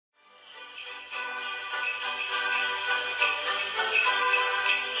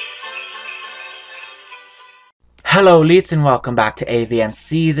Hello, Leets, and welcome back to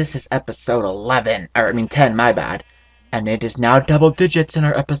AVMC. This is episode 11, or I mean 10, my bad. And it is now double digits in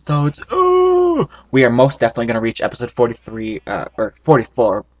our episodes. Ooh! We are most definitely going to reach episode 43, or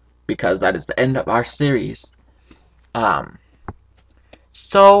 44, because that is the end of our series. Okay,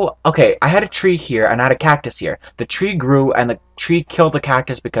 I had a tree here, and I had a cactus here. The tree grew, and the tree killed the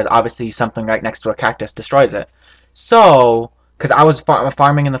cactus because obviously something right next to a cactus destroys it. So, because I was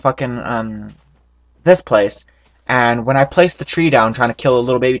farming in the fucking, this place, and when I placed the tree down trying to kill a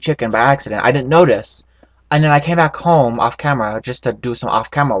little baby chicken by accident, I didn't notice. And then I came back home off camera just to do some off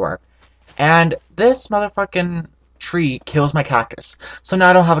camera work. And this motherfucking tree kills my cactus. So now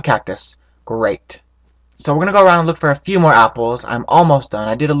I don't have a cactus. Great. So we're gonna go around and look for a few more apples. I'm almost done.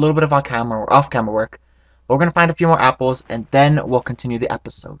 I did a little bit of off camera work. But we're gonna find a few more apples and then we'll continue the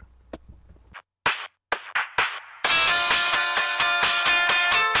episode.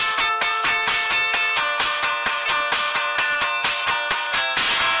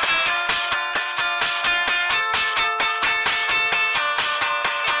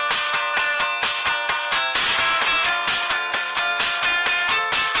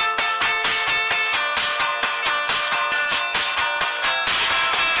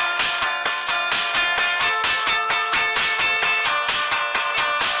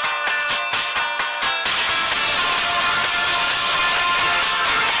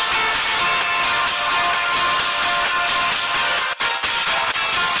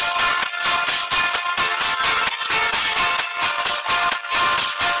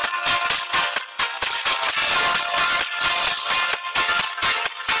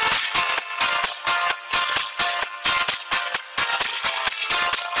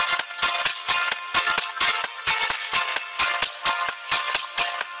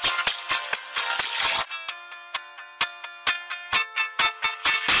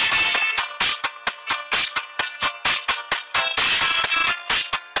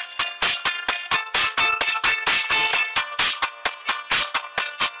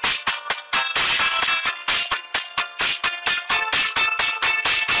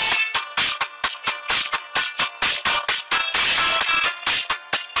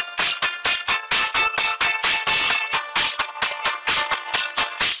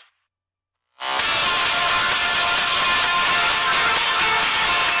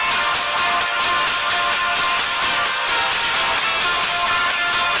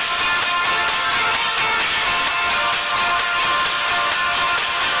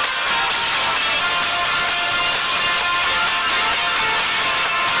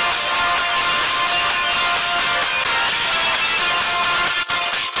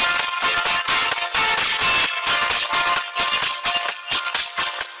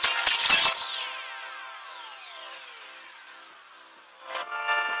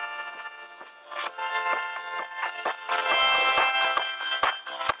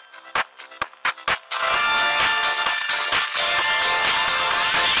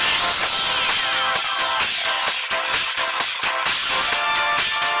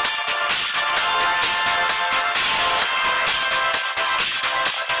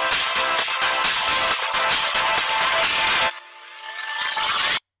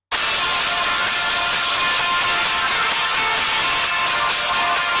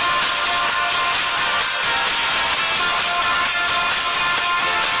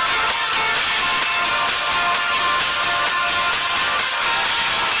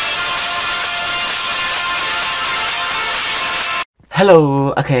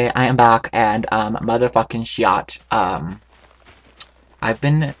 Hello, okay, I am back, and, motherfucking shit. I've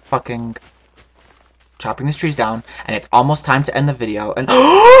been fucking chopping these trees down, and it's almost time to end the video, and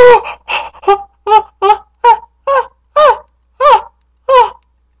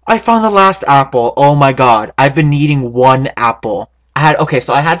I found the last apple. Oh my god, I've been needing one apple.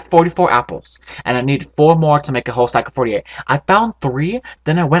 So I had 44 apples, and I needed 4 more to make a whole stack of 48. I found 3,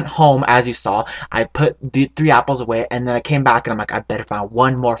 then I went home, as you saw. I put the 3 apples away, and then I came back, and I'm like, I better find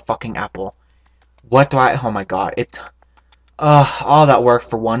one more fucking apple. Oh my god, all that work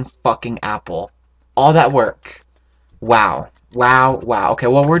for one fucking apple. All that work. Wow. Wow, wow. Okay,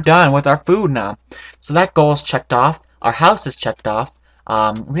 well, we're done with our food now. So that goal is checked off. Our house is checked off.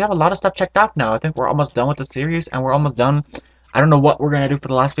 We have a lot of stuff checked off now. I think we're almost done with the series, and we're almost done. I don't know what we're going to do for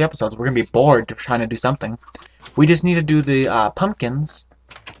the last few episodes. We're going to be bored trying to do something. We just need to do the pumpkins.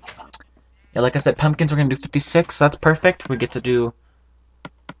 Yeah, like I said, pumpkins, we're going to do 56, so that's perfect. We get to do...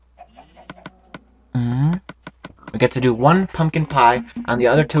 We get to do 1 pumpkin pie, and the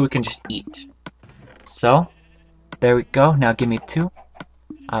other 2 we can just eat. So, there we go. Now give me 2.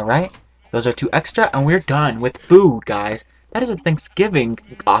 Alright. Those are 2 extra, and we're done with food, guys. That is a Thanksgiving.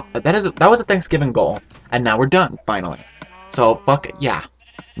 That was a Thanksgiving goal, and now we're done finally. So fuck it, yeah.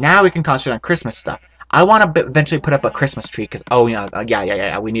 Now we can concentrate on Christmas stuff. I want to eventually put up a Christmas tree because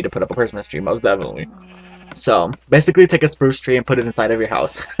yeah. We need to put up a Christmas tree most definitely. So basically, take a spruce tree and put it inside of your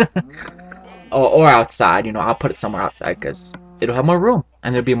house, or outside. You know, I'll put it somewhere outside because it'll have more room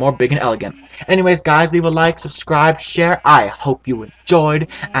and it'll be more big and elegant. Anyways, guys, leave a like, subscribe, share. I hope you enjoyed,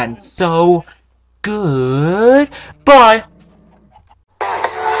 and so good. Bye.